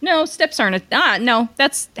 No, steps aren't. No,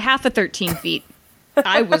 that's half of 13 feet.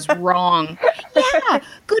 I was wrong. Yeah,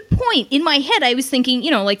 good point. In my head, I was thinking, you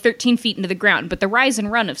know, like 13 feet into the ground, but the rise and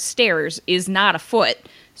run of stairs is not a foot.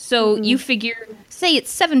 So you figure, say it's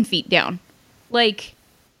 7 feet down. Like,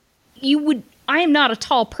 I am not a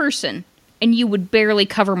tall person, and you would barely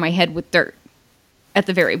cover my head with dirt at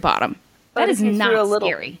the very bottom. That is if you not threw a little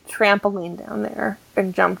scary. trampoline down there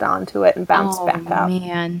and jumped onto it and bounced back up. Oh,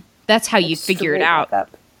 man. That's how you figure it Straight out. back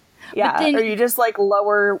up. Yeah, then- or you just, like,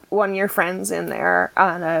 lower one of your friends in there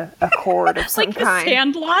on a cord of some Like kind. the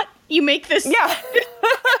Sandlot? You make this... Yeah. You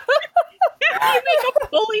make a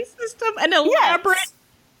pulley system, an elaborate...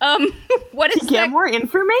 what is Get that? more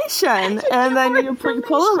information. And then you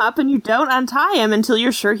pull him up and you don't untie him until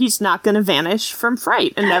you're sure he's not going to vanish from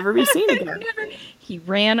fright and never be seen again. He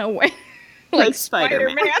ran away. Like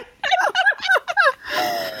Spider-Man.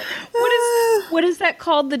 What is that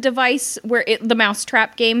called? The device where the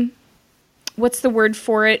mousetrap game? What's the word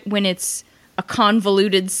for it when it's a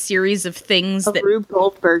convoluted series of things? A Rube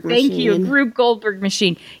Goldberg machine. Thank you, Rube Goldberg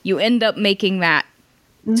machine. You end up making that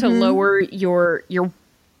to lower your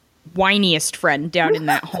whiniest friend down in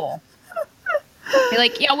that hole. You're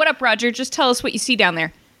like, yeah, what up, Roger? Just tell us what you see down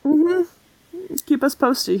there. Keep us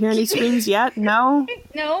posted. Hear any screams yet? No?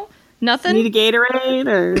 No? Nothing? Need a Gatorade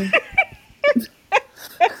or...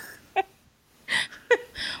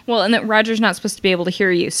 Well, and that Roger's not supposed to be able to hear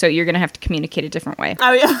you, so you're going to have to communicate a different way.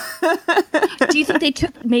 Oh, yeah. Do you think they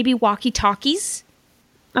took maybe walkie-talkies?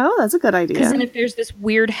 Oh, that's a good idea. Because then if there's this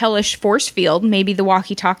weird hellish force field, maybe the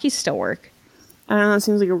walkie-talkies still work. I don't know, it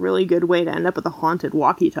seems like a really good way to end up with a haunted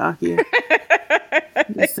walkie-talkie.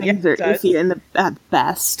 These things are iffy at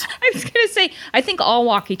best. I was going to say, I think all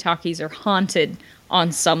walkie-talkies are haunted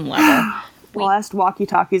on some level. The last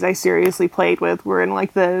walkie-talkies I seriously played with were in,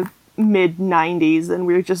 like, the mid-90s, and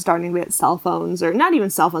we were just starting to get cell phones, or not even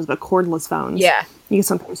cell phones, but cordless phones. Yeah. You can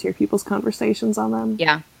sometimes hear people's conversations on them.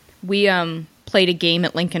 Yeah. We played a game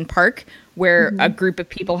at Lincoln Park where a group of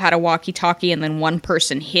people had a walkie-talkie and then one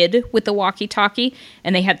person hid with the walkie-talkie,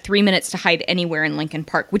 and they had 3 minutes to hide anywhere in Lincoln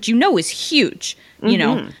Park, which you know is huge. You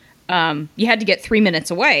know, you had to get 3 minutes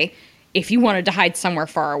away if you wanted to hide somewhere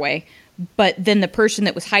far away. But then the person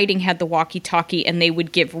that was hiding had the walkie-talkie, and they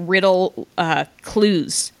would give riddle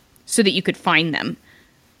clues so that you could find them.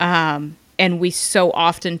 And we so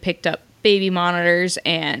often picked up baby monitors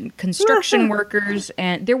and construction workers.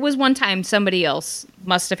 And there was one time somebody else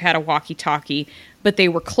must have had a walkie-talkie, but they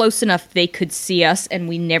were close enough they could see us, and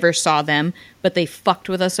we never saw them. But they fucked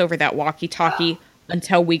with us over that walkie-talkie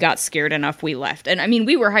until we got scared enough we left. And I mean,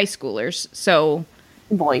 we were high schoolers, so...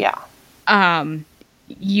 Well, yeah.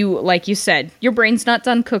 You, like you said, your brain's not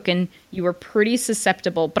done cooking. You were pretty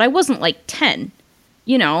susceptible, but I wasn't like 10.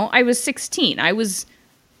 You know, I was 16. I was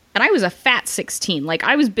a fat 16. Like,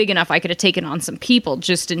 I was big enough I could have taken on some people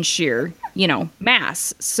just in sheer,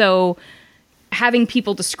 mass. So having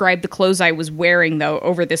people describe the clothes I was wearing, though,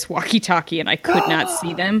 over this walkie-talkie and I could not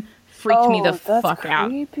see them freaked me the fuck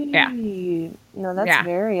out. Yeah. No, that's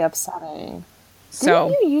very upsetting. So,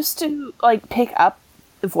 didn't you used to, like, pick up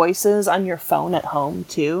the voices on your phone at home,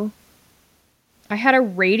 too? I had a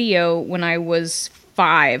radio when I was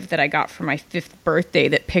 5 that I got for my 5th birthday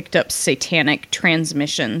that picked up satanic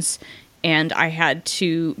transmissions, and I had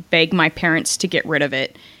to beg my parents to get rid of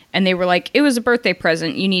it. And they were like, it was a birthday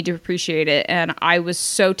present, you need to appreciate it. And I was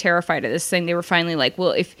so terrified of this thing. They were finally like,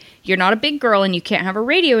 well, if you're not a big girl and you can't have a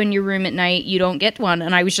radio in your room at night, you don't get one.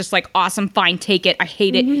 And I was just like, awesome, fine, take it. I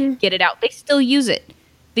hate it. Get it out. They still use it.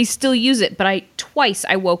 But twice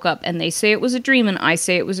I woke up and they say it was a dream and I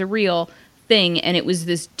say it was a real thing. And it was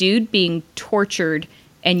this dude being tortured,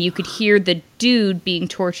 and you could hear the dude being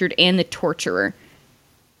tortured and the torturer.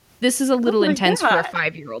 This is a little intense for a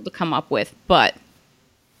 5-year-old to come up with, but...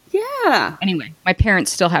 Yeah. Anyway, my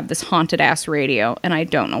parents still have this haunted-ass radio, and I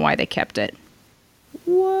don't know why they kept it.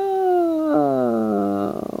 Whoa.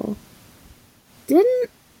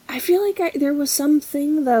 I feel like there was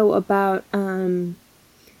something, though, about, you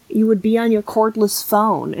would be on your cordless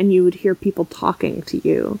phone, and you would hear people talking to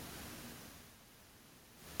you.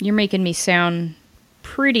 You're making me sound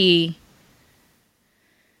pretty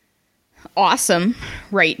awesome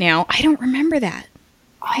right now. I don't remember that.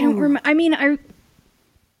 I don't remember. I mean,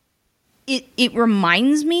 It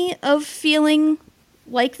reminds me of feeling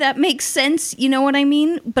like that makes sense, you know what I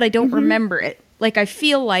mean? But I don't remember it. Like, I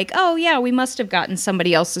feel like, oh, yeah, we must have gotten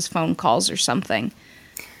somebody else's phone calls or something.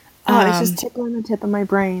 Oh, it's just tickling the tip of my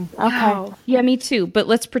brain. Okay. Wow. Yeah, me too. But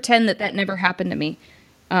let's pretend that never happened to me.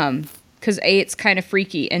 Because A, it's kind of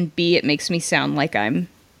freaky, and B, it makes me sound like I'm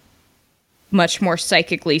much more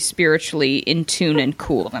psychically, spiritually in tune and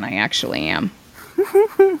cool than I actually am.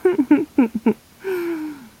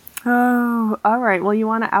 Oh, all right. Well, you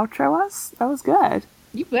want to outro us? That was good.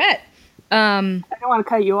 You bet. I don't want to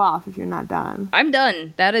cut you off if you're not done. I'm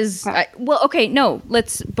done. That is... okay, no.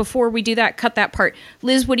 Before we do that, cut that part.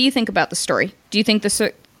 Liz, what do you think about the story? Do you think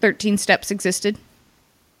the 13 steps existed?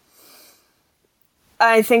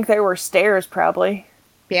 I think there were stairs, probably.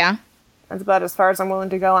 Yeah? That's about as far as I'm willing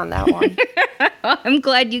to go on that one. I'm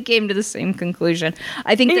glad you came to the same conclusion.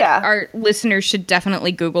 I think that our listeners should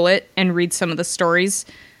definitely Google it and read some of the stories.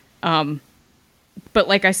 But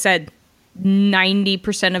like I said,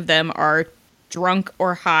 90% of them are drunk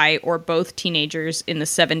or high or both teenagers in the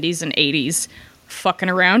 70s and 80s fucking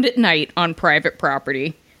around at night on private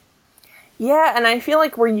property. Yeah, and I feel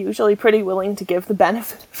like we're usually pretty willing to give the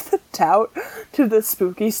benefit of the doubt to the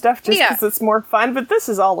spooky stuff just because it's more fun, but this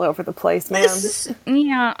is all over the place, man.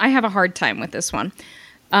 Yeah, I have a hard time with this one.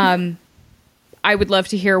 I would love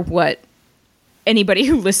to hear what anybody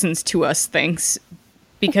who listens to us thinks,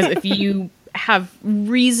 because if you have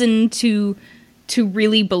reason to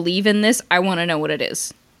really believe in this, I want to know what it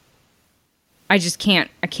is. I can't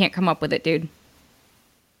come up with it, dude.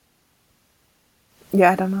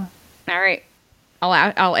 Yeah, I don't know. All right.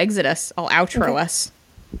 I'll exit us. I'll outro us.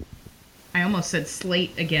 I almost said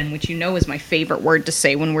slate again, which you know is my favorite word to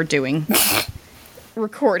say when we're doing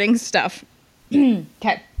recording stuff.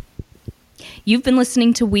 Okay. You've been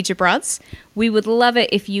listening to Ouija Broads. We would love it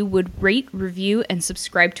if you would rate, review, and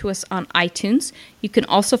subscribe to us on iTunes. You can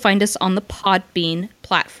also find us on the Podbean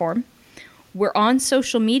platform. We're on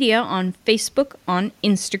social media, on Facebook, on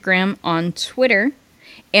Instagram, on Twitter.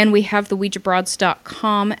 And we have the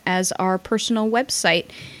OuijaBroads.com as our personal website.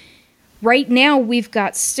 Right now, we've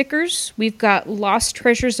got stickers. We've got Lost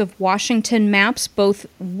Treasures of Washington maps, both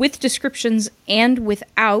with descriptions and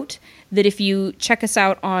without, that if you check us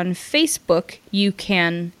out on Facebook, you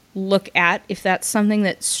can look at. If that's something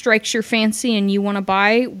that strikes your fancy and you want to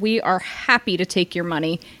buy, we are happy to take your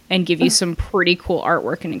money and give you some pretty cool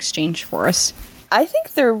artwork in exchange for us. I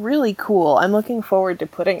think they're really cool. I'm looking forward to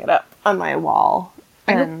putting it up on my wall.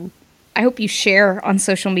 I hope you share on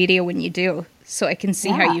social media when you do, so I can see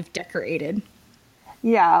how you've decorated.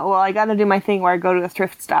 Yeah, well, I got to do my thing where I go to a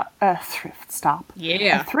thrift store,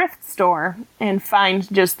 and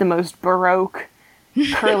find just the most Baroque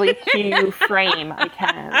curly Q frame I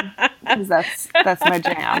can, because that's my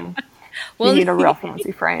jam. Well, you need a real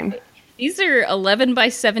fancy frame. These are 11 by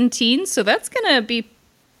 17, so that's gonna be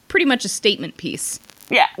pretty much a statement piece.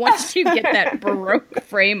 Yeah, once you get that Baroque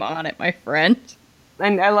frame on it, my friend.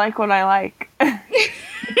 And I like what I like.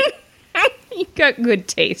 You got good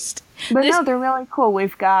taste. But no, they're really cool.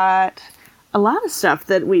 We've got a lot of stuff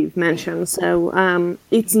that we've mentioned. So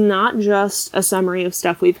it's not just a summary of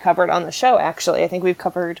stuff we've covered on the show, actually. I think we've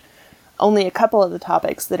covered only a couple of the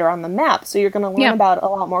topics that are on the map. So you're going to learn about a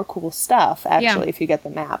lot more cool stuff, actually, if you get the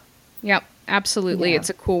map. Yep, absolutely. Yeah. It's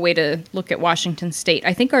a cool way to look at Washington State.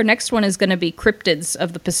 I think our next one is going to be cryptids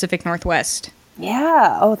of the Pacific Northwest.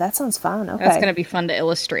 Yeah. Oh, that sounds fun. Okay. That's going to be fun to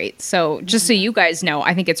illustrate. So just so you guys know,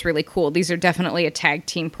 I think it's really cool. These are definitely a tag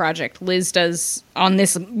team project. Liz does, on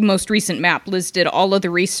this most recent map, Liz did all of the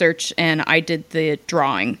research and I did the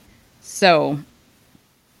drawing. So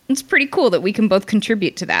it's pretty cool that we can both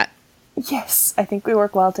contribute to that. Yes. I think we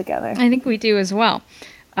work well together. I think we do as well.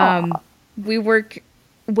 We work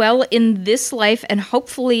well in this life and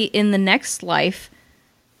hopefully in the next life,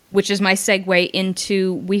 which is my segue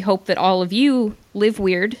into we hope that all of you live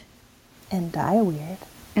weird. And die weird.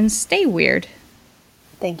 And stay weird.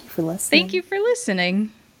 Thank you for listening. Thank you for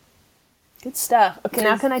listening. Good stuff. Okay,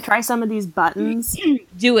 now can I try some of these buttons?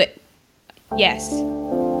 Do it. Yes. You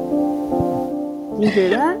hear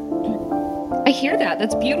that? I hear that.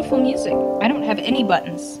 That's beautiful music. I don't have any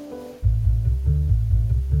buttons.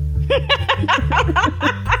 What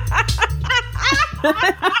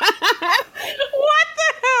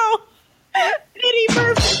the hell? Eddie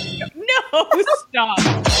Murphy. No, stop.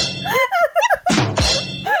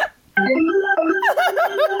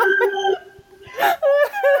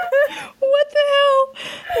 What the hell?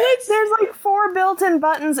 There's like 4 built-in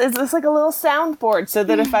buttons. It's like a little soundboard so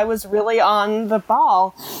that if I was really on the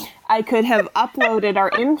ball, I could have uploaded our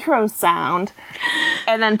intro sound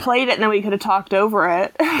and then played it and then we could have talked over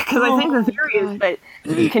it. Because I think the theory is that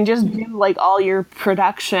you can just do like all your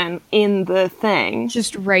production in the thing.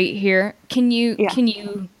 Just right here. Can you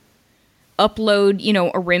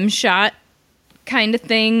upload, a rim shot kind of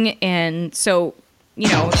thing? And so,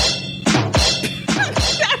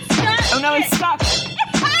 Oh no, it's stuck.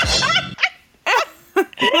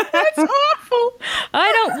 That's awful. I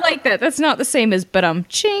don't like that. That's not the same as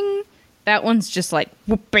ching. That one's just like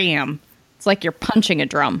whoop, bam. It's like you're punching a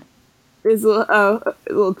drum. It's a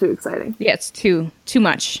little too exciting. Yeah, it's too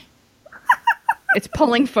much. It's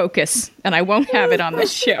pulling focus, and I won't have it on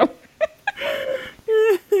this show.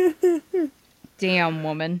 Damn,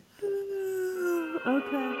 woman.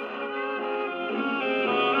 Okay.